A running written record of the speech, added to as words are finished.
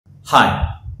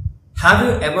Hi, have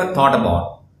you ever thought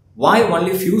about why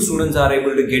only few students are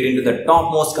able to get into the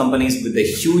topmost companies with a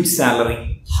huge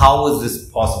salary? How is this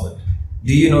possible?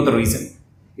 Do you know the reason?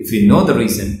 If you know the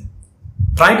reason,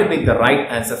 try to pick the right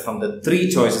answer from the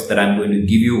three choices that I'm going to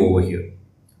give you over here.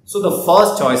 So the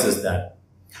first choice is that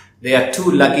they are too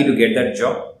lucky to get that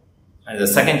job. And the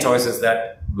second choice is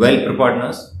that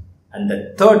well-preparedness. And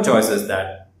the third choice is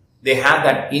that they have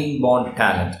that inborn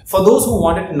talent. For those who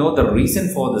wanted to know the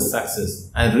reason for the success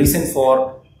and reason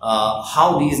for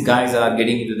how these guys are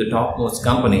getting into the topmost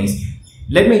companies,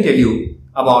 let me tell you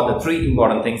about the three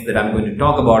important things that I'm going to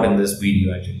talk about in this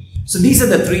video actually. So these are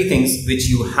the three things which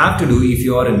you have to do if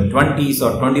you are in 20s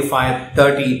or 25,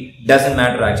 30, doesn't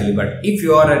matter actually. But if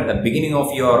you are at the beginning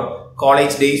of your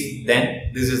college days,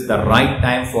 then this is the right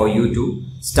time for you to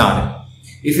start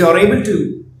it. If you are able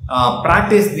to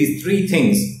practice these three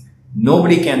things,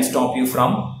 nobody can stop you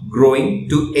from growing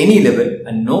to any level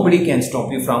and nobody can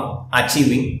stop you from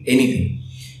achieving anything.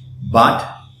 But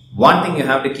one thing you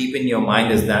have to keep in your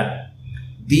mind is that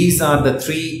these are the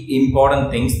three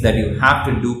important things that you have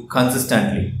to do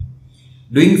consistently.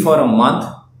 Doing for a month,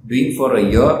 doing for a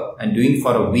year and doing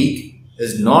for a week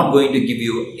is not going to give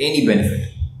you any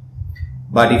benefit.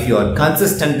 But if you are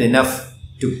consistent enough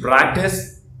to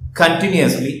practice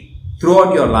continuously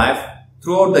throughout your life,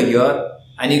 throughout the year,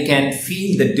 and you can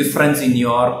feel the difference in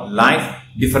your life,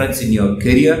 difference in your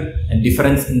career, and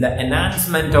difference in the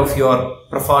enhancement of your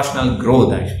professional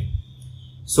growth actually.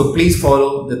 So please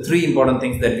follow the three important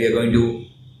things that we are going to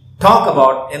talk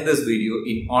about in this video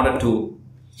in order to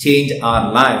change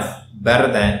our life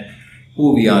better than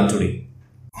who we are today.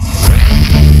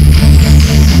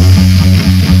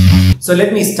 So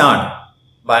let me start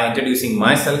by introducing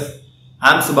myself.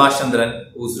 I'm Subhash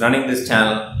Chandran, who's running this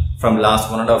channel from last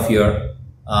 1.5 years.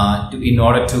 In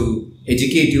order to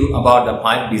educate you about the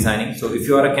pipe designing. So if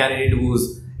you are a candidate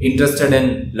who's interested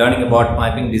in learning about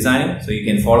piping designing, so you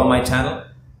can follow my channel.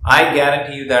 I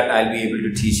guarantee you that I'll be able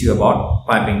to teach you about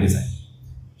piping design.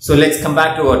 So let's come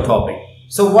back to our topic.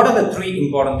 So what are the three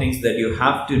important things that you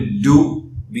have to do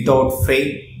without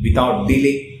fail, without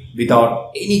delay,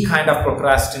 without any kind of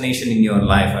procrastination in your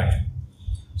life actually?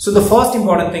 So the first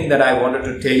important thing that I wanted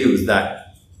to tell you is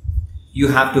that you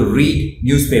have to read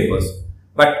newspapers.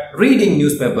 But reading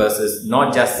newspapers is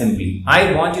not just simply.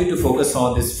 I want you to focus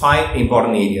on these 5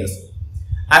 important areas.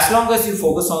 As long as you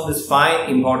focus on these 5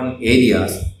 important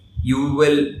areas, you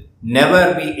will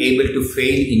never be able to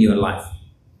fail in your life.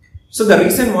 So the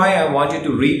reason why I want you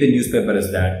to read the newspaper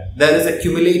is that there is a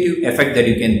cumulative effect that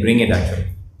you can bring it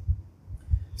actually.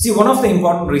 See, one of the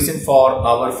important reasons for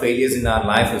our failures in our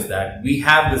life is that we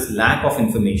have this lack of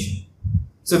information.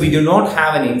 So we do not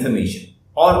have any information,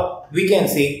 or we can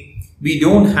say we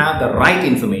don't have the right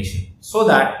information, so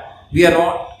that we are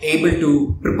not able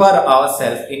to prepare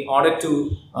ourselves in order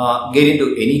to get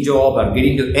into any job or get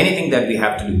into anything that we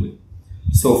have to do with.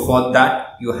 So for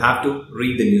that, you have to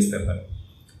read the newspaper.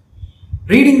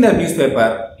 Reading the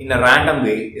newspaper in a random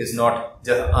way is not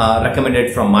just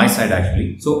recommended from my side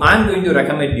actually. So I'm going to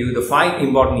recommend you the 5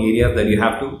 important areas that you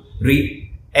have to read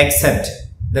except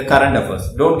the current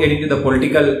affairs. Don't get into the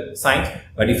political science,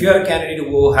 but if you are a candidate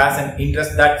who has an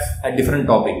interest, that's a different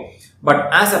topic. But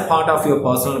as a part of your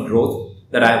personal growth,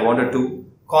 that I wanted to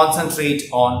concentrate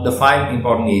on the 5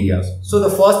 important areas. So the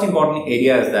first important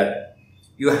area is that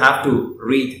you have to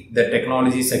read the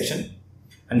technology section.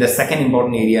 And the second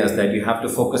important area is that you have to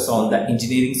focus on the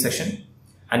engineering section.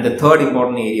 And the third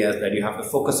important area is that you have to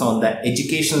focus on the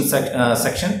education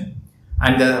section.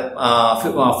 And the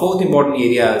fourth important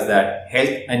area is that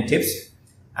health and tips.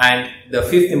 And the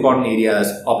fifth important area is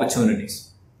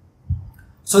opportunities.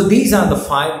 So these are the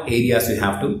 5 areas you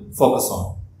have to focus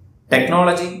on: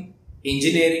 technology,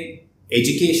 engineering,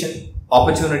 education,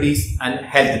 opportunities, and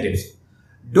health tips.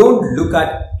 Don't look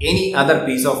at any other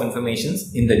piece of information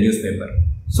in the newspaper.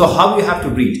 So how you have to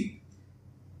read?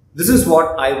 This is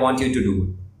what I want you to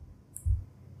do.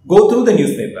 Go through the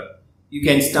newspaper. You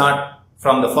can start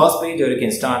from the first page or you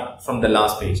can start from the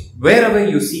last page. Wherever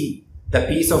you see the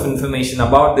piece of information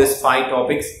about these 5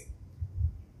 topics,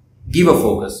 give a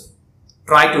focus.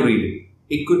 Try to read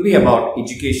it. It could be about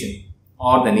education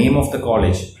or the name of the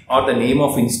college or the name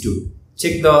of institute.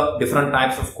 Check the different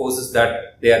types of courses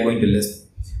that they are going to list.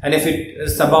 And if it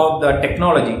is about the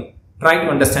technology, try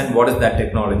to understand what is that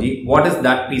technology, what is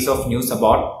that piece of news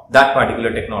about that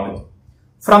particular technology.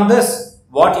 From this,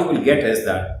 what you will get is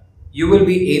that you will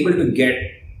be able to get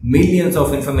millions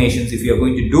of informations if you are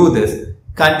going to do this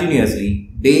continuously,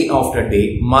 day after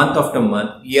day, month after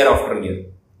month, year after year.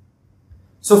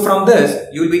 So from this,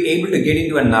 you will be able to get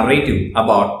into a narrative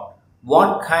about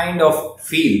what kind of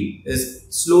field is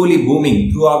slowly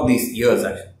booming throughout these years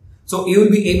actually. So you will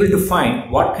be able to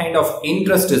find what kind of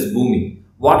interest is booming,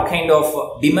 what kind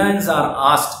of demands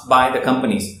are asked by the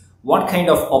companies, what kind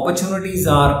of opportunities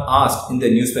are asked in the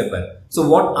newspaper. So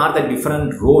what are the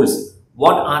different roles,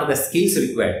 what are the skills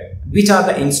required, which are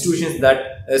the institutions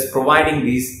that is providing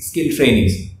these skill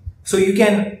trainings. So you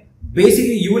can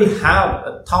basically, you will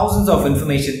have thousands of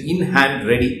information in hand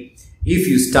ready if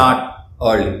you start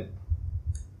early.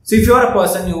 So if you are a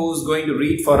person who is going to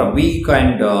read for a week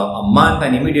and a month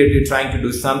and immediately trying to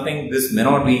do something, this may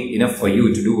not be enough for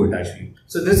you to do it actually.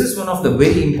 So this is one of the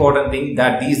very important things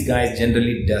that these guys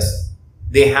generally does.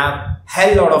 They have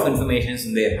hell lot of information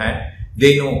in their hand.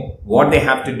 They know what they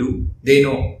have to do. They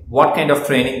know what kind of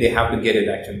training they have to get it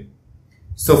actually.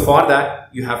 So for that,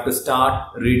 you have to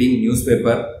start reading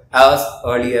newspaper as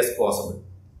early as possible.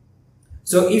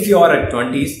 So if you are at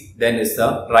 20s, then it's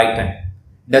the right time.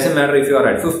 Doesn't matter if you are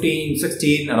at 15,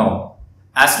 16 and all.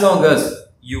 As long as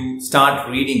you start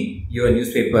reading your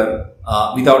newspaper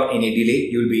without any delay,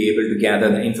 you will be able to gather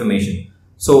the information.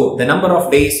 So the number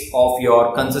of days of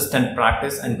your consistent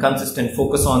practice and consistent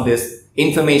focus on this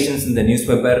informations in the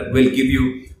newspaper will give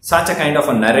you such a kind of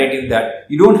a narrative that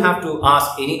you don't have to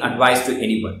ask any advice to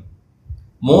anyone.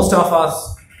 Most of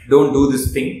us don't do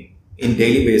this thing in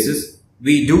daily basis.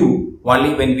 We do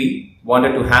only when we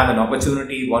wanted to have an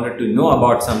opportunity, wanted to know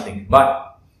about something,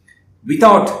 but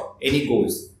without any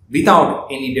goals, without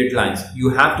any deadlines. You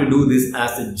have to do this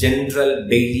as a general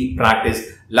daily practice.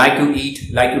 Like you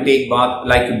eat, like you take bath,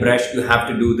 like you brush, you have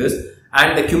to do this.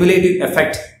 And the cumulative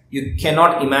effect, you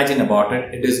cannot imagine about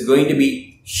it. It is going to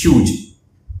be huge.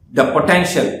 The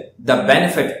potential, the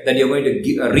benefit that you're going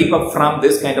to reap up from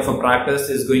this kind of a practice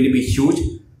is going to be huge.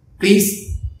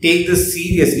 Please take this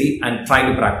seriously and try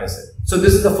to practice it. So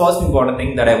this is the first important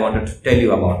thing that I wanted to tell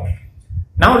you about.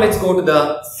 Now let's go to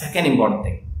the second important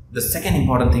thing. The second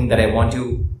important thing that I want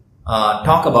to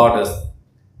talk about is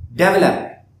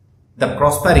develop the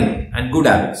prospering and good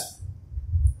habits.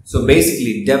 So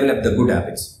basically develop the good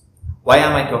habits. Why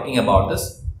am I talking about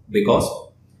this? Because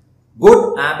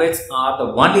good habits are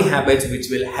the only habits which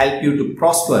will help you to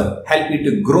prosper, help you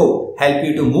to grow, help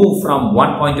you to move from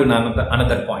one point to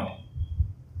another point.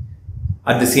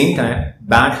 At the same time,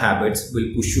 bad habits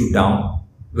will push you down,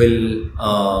 will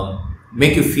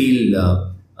make you feel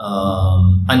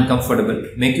uncomfortable,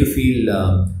 make you feel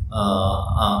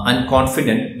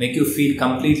unconfident, make you feel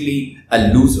completely a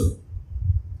loser.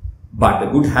 But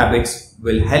the good habits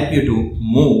will help you to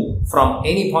move from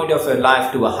any point of your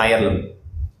life to a higher level.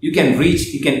 You can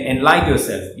reach, you can enlighten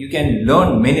yourself, you can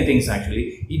learn many things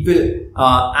actually. It will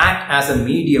act as a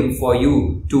medium for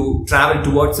you to travel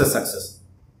towards a success.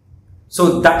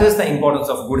 So that is the importance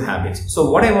of good habits. So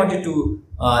what I want you to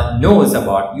know is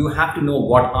about, you have to know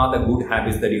what are the good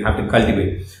habits that you have to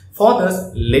cultivate. For this,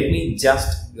 let me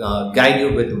just guide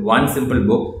you with one simple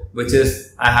book, which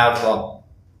is,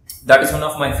 that is one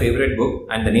of my favorite book,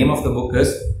 and the name of the book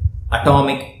is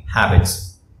Atomic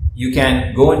Habits. You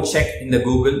can go and check in the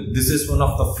Google. This is one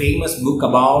of the famous book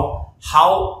about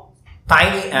how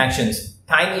tiny actions,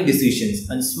 tiny decisions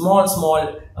and small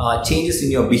changes in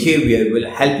your behavior will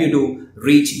help you to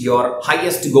reach your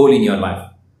highest goal in your life.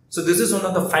 So this is one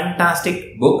of the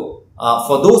fantastic book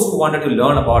for those who wanted to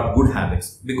learn about good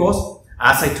habits, because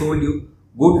as I told you,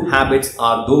 good habits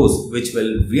are those which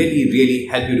will really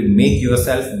help you to make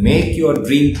yourself, make your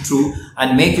dream true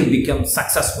and make you become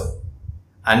successful.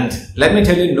 And let me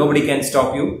tell you, nobody can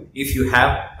stop you if you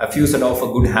have a few set of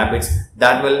good habits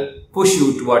that will push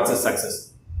you towards a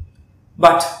success.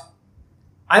 But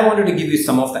I wanted to give you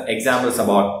some of the examples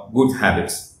about good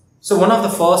habits. So one of the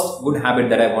first good habit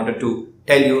that I wanted to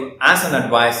tell you as an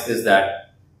advice is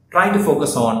that try to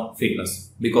focus on fitness,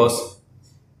 because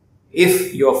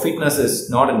if your fitness is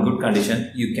not in good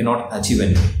condition, you cannot achieve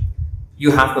anything.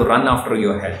 You have to run after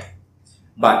your health.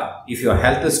 But if your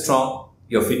health is strong,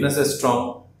 your fitness is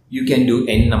strong, you can do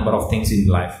n number of things in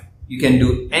life. You can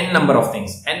do n number of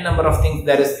things.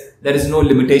 There is no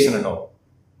limitation at all.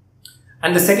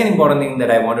 And the second important thing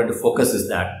that I wanted to focus is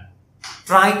that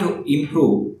try to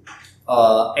improve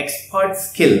expert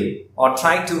skill, or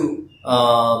try to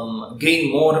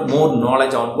gain more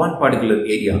knowledge on one particular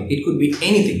area. It could be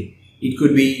anything. It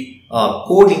could be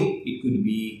coding, it could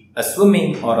be a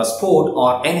swimming or a sport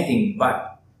or anything,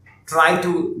 but try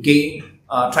to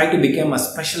become a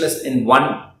specialist in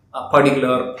one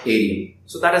particular area.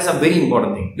 So that is a very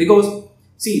important thing, because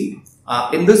see,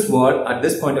 in this world at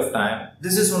this point of time,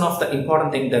 this is one of the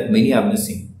important things that many are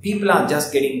missing. People are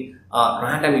just getting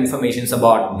random informations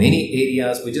about many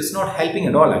areas which is not helping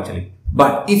at all actually.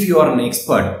 But if you are an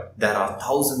expert, there are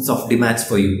thousands of demands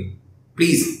for you.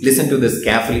 Please listen to this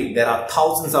carefully. There are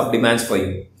thousands of demands for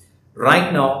you.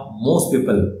 Right now, most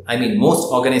people,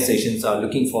 most organizations are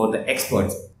looking for the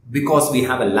experts because we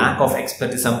have a lack of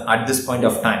expertism at this point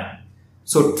of time.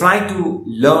 So try to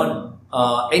learn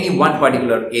any one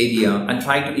particular area and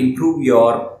try to improve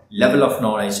your level of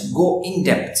knowledge. Go in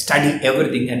depth, study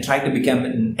everything and try to become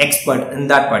an expert in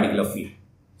that particular field.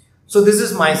 So this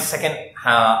is my second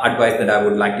advice that I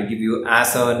would like to give you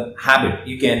as a habit.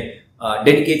 You can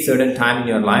dedicate certain time in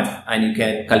your life and you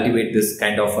can cultivate this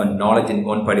kind of knowledge in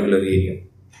one particular area.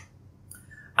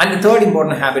 And the third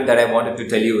important habit that I wanted to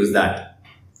tell you is that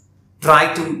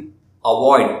try to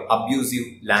avoid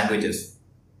abusive languages.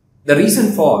 The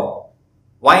reason for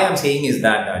why I'm saying is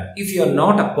that if you're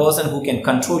not a person who can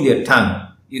control your tongue,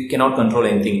 you cannot control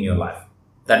anything in your life.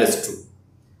 That is true.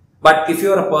 But if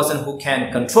you're a person who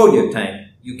can control your tongue,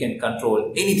 you can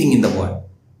control anything in the world.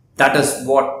 That is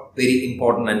what very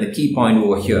important and the key point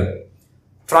over here.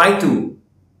 Try to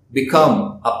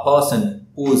become a person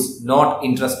who is not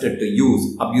interested to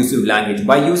use abusive language.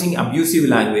 By using abusive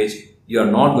language, you are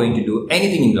not going to do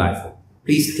anything in life.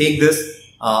 Please take this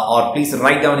or please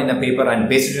write down in a paper and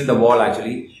paste it in the wall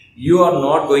actually. You are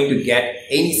not going to get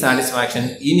any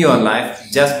satisfaction in your life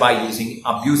just by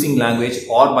abusing language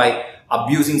or by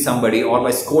abusing somebody or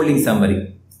by scolding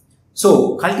somebody.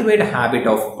 So cultivate a habit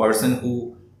of a person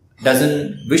who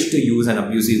doesn't wish to use an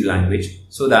abusive language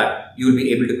so that you will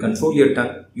be able to control your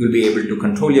tongue, you will be able to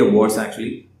control your words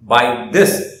actually. By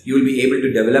this, you will be able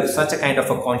to develop such a kind of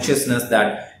a consciousness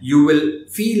that you will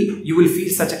feel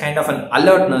such a kind of an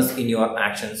alertness in your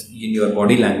actions, in your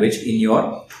body language, in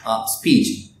your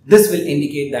speech. This will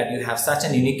indicate that you have such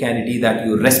an uniqueness that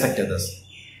you respect others.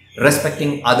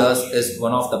 Respecting others is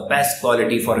one of the best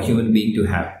quality for a human being to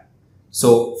have.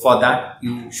 So for that,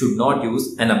 you should not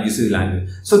use an abusive language.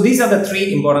 So these are the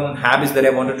three important habits that I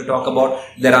wanted to talk about.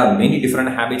 There are many different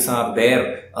habits are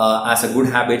there as a good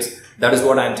habits. That is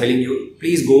what I am telling you.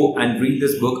 Please go and read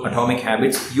this book, Atomic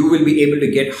Habits. You will be able to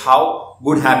get how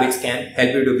good habits can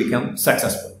help you to become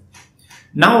successful.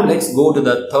 Now let's go to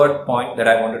the third point that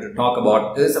I wanted to talk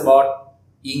about. It is about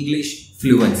English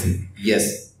fluency.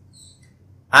 Yes,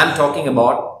 I am talking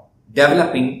about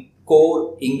developing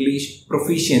core English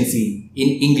proficiency in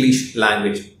English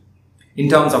language in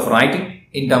terms of writing,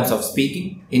 in terms of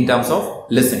speaking, in terms of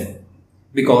listening.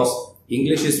 Because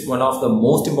English is one of the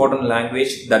most important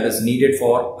language that is needed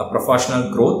for a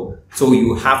professional growth. So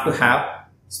you have to have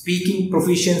speaking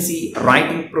proficiency,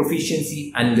 writing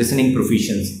proficiency and listening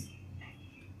proficiency.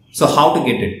 So how to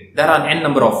get it? There are n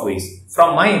number of ways.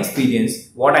 From my experience,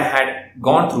 what I had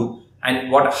gone through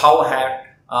and how I had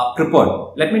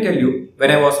prepared. Let me tell you, when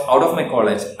I was out of my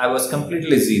college, I was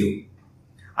completely zero.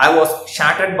 I was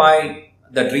shattered by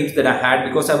the dreams that I had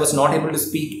because I was not able to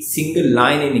speak single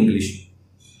line in English.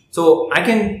 So I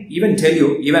can even tell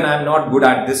you, even I am not good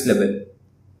at this level.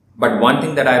 But one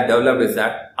thing that I have developed is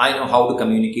that I know how to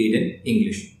communicate in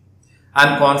English.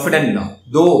 I am confident now.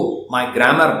 Though my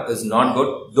grammar is not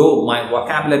good, though my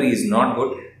vocabulary is not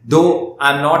good, though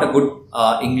I am not a good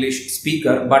English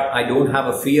speaker, but I don't have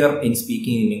a fear in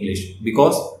speaking in English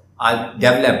because I've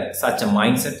developed such a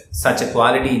mindset, such a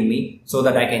quality in me so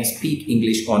that I can speak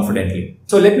English confidently.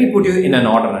 So let me put you in an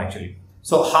order actually.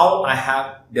 So how I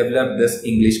have developed this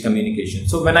English communication.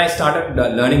 So when I started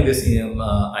learning this,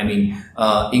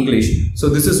 English, so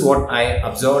this is what I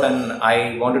observed and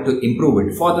I wanted to improve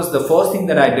it. For this, the first thing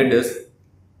that I did is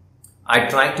I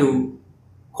tried to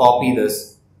copy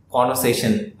this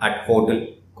conversation at hotel,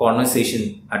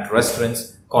 conversation at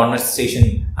restaurants,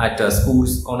 conversation at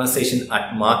schools, conversation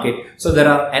at market. So there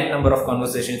are n number of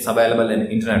conversations available in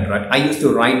internet, right? I used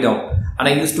to write down and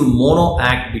I used to mono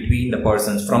act between the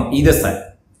persons from either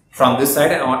side, from this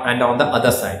side and on the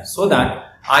other side, so that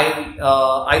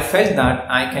I felt that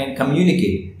I can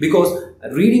communicate, because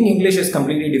reading English is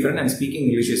completely different and speaking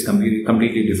English is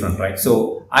completely different, right?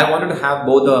 So I wanted to have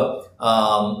both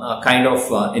a kind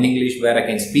of in English where I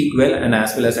can speak well and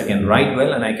as well as I can write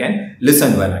well and I can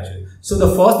listen well actually. So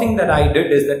the first thing that I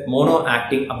did is that mono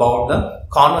acting about the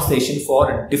conversation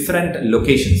for different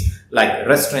locations like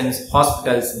restaurants,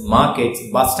 hospitals, markets,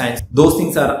 bus stands. Those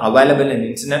things are available in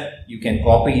internet. You can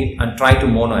copy it and try to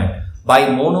mono act. By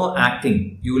mono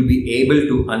acting, you will be able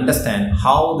to understand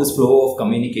how this flow of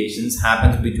communications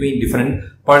happens between different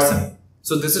persons.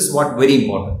 So this is what very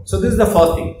important. So this is the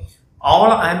first thing.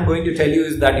 All I am going to tell you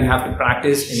is that you have to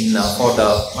practice in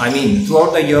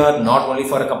throughout the year, not only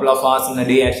for a couple of hours in a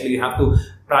day. Actually, you have to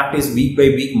practice week by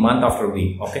week, month after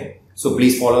week. Okay, so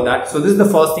please follow that. So this is the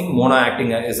first thing mono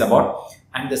acting is about.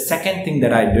 And the second thing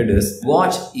that I did is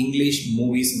watch English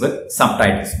movies with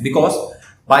subtitles, because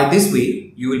By this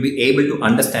way, you will be able to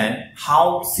understand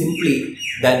how simply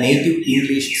the native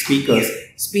English speakers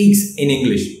speaks in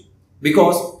English.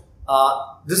 Because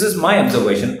this is my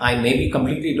observation. I may be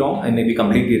completely wrong, I may be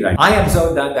completely right. I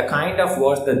observed that the kind of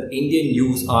words that Indian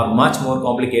use are much more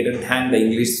complicated than the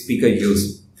English speaker use.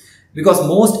 Because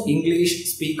most English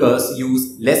speakers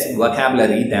use less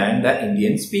vocabulary than the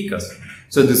Indian speakers.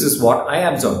 So this is what I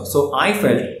observed. So I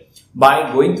felt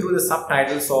by going through the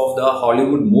subtitles of the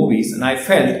Hollywood movies, and I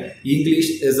felt English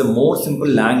is a more simple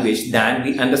language than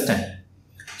we understand.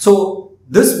 So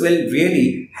this will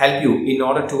really help you in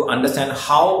order to understand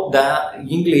how the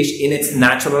English in its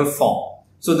natural form.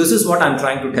 So this is what I'm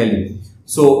trying to tell you.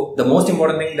 So the most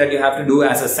important thing that you have to do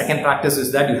as a second practice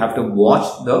is that you have to watch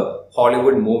the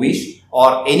Hollywood movies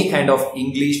or any kind of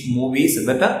English movies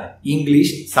with the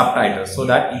English subtitles, so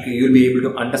that you'll be able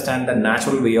to understand the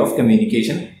natural way of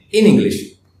communication in English.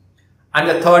 And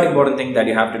the third important thing that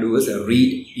you have to do is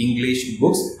read English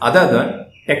books other than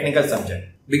technical subject.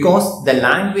 Because the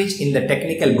language in the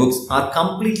technical books are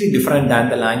completely different than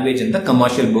the language in the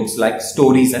commercial books like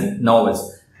stories and novels.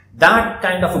 That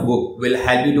kind of a book will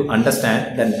help you to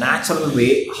understand the natural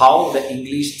way how the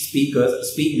English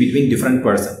speakers speak between different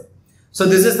persons. So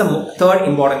this is the third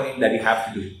important thing that you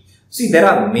have to do. See, there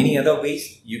are many other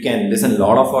ways. You can listen a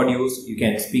lot of audios. You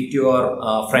can speak to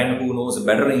your friend who knows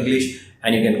better English,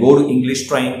 and you can go to English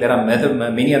train. There are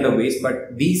many other ways,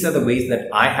 but these are the ways that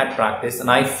I had practiced, and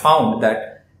I found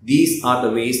that these are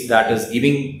the ways that is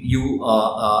giving you,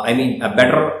 a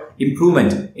better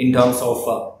improvement in terms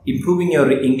of improving your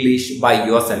English by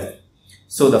yourself.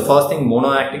 So the first thing,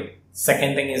 monoactive.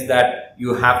 Second thing is that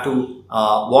you have to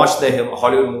watch the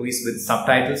Hollywood movies with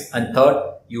subtitles, and third,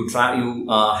 you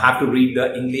have to read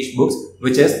the English books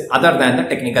which is other than the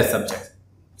technical subject.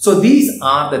 So these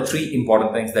are the three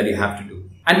important things that you have to do.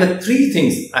 And the three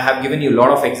things, I have given you a lot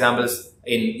of examples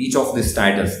in each of these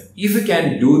titles. If you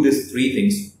can do these three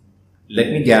things,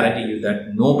 let me guarantee you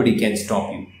that nobody can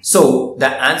stop you. So the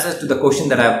answer to the question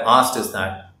that I have asked is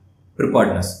that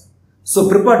preparedness. So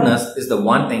preparedness is the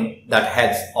one thing that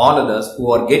helps all others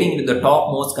who are getting into the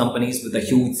topmost companies with a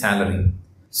huge salary.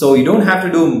 So you don't have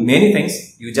to do many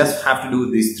things. You just have to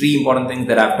do these three important things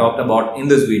that I've talked about in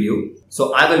this video.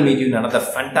 So I will meet you in another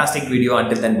fantastic video.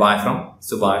 Until then, bye from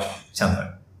Subhash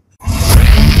Chandran.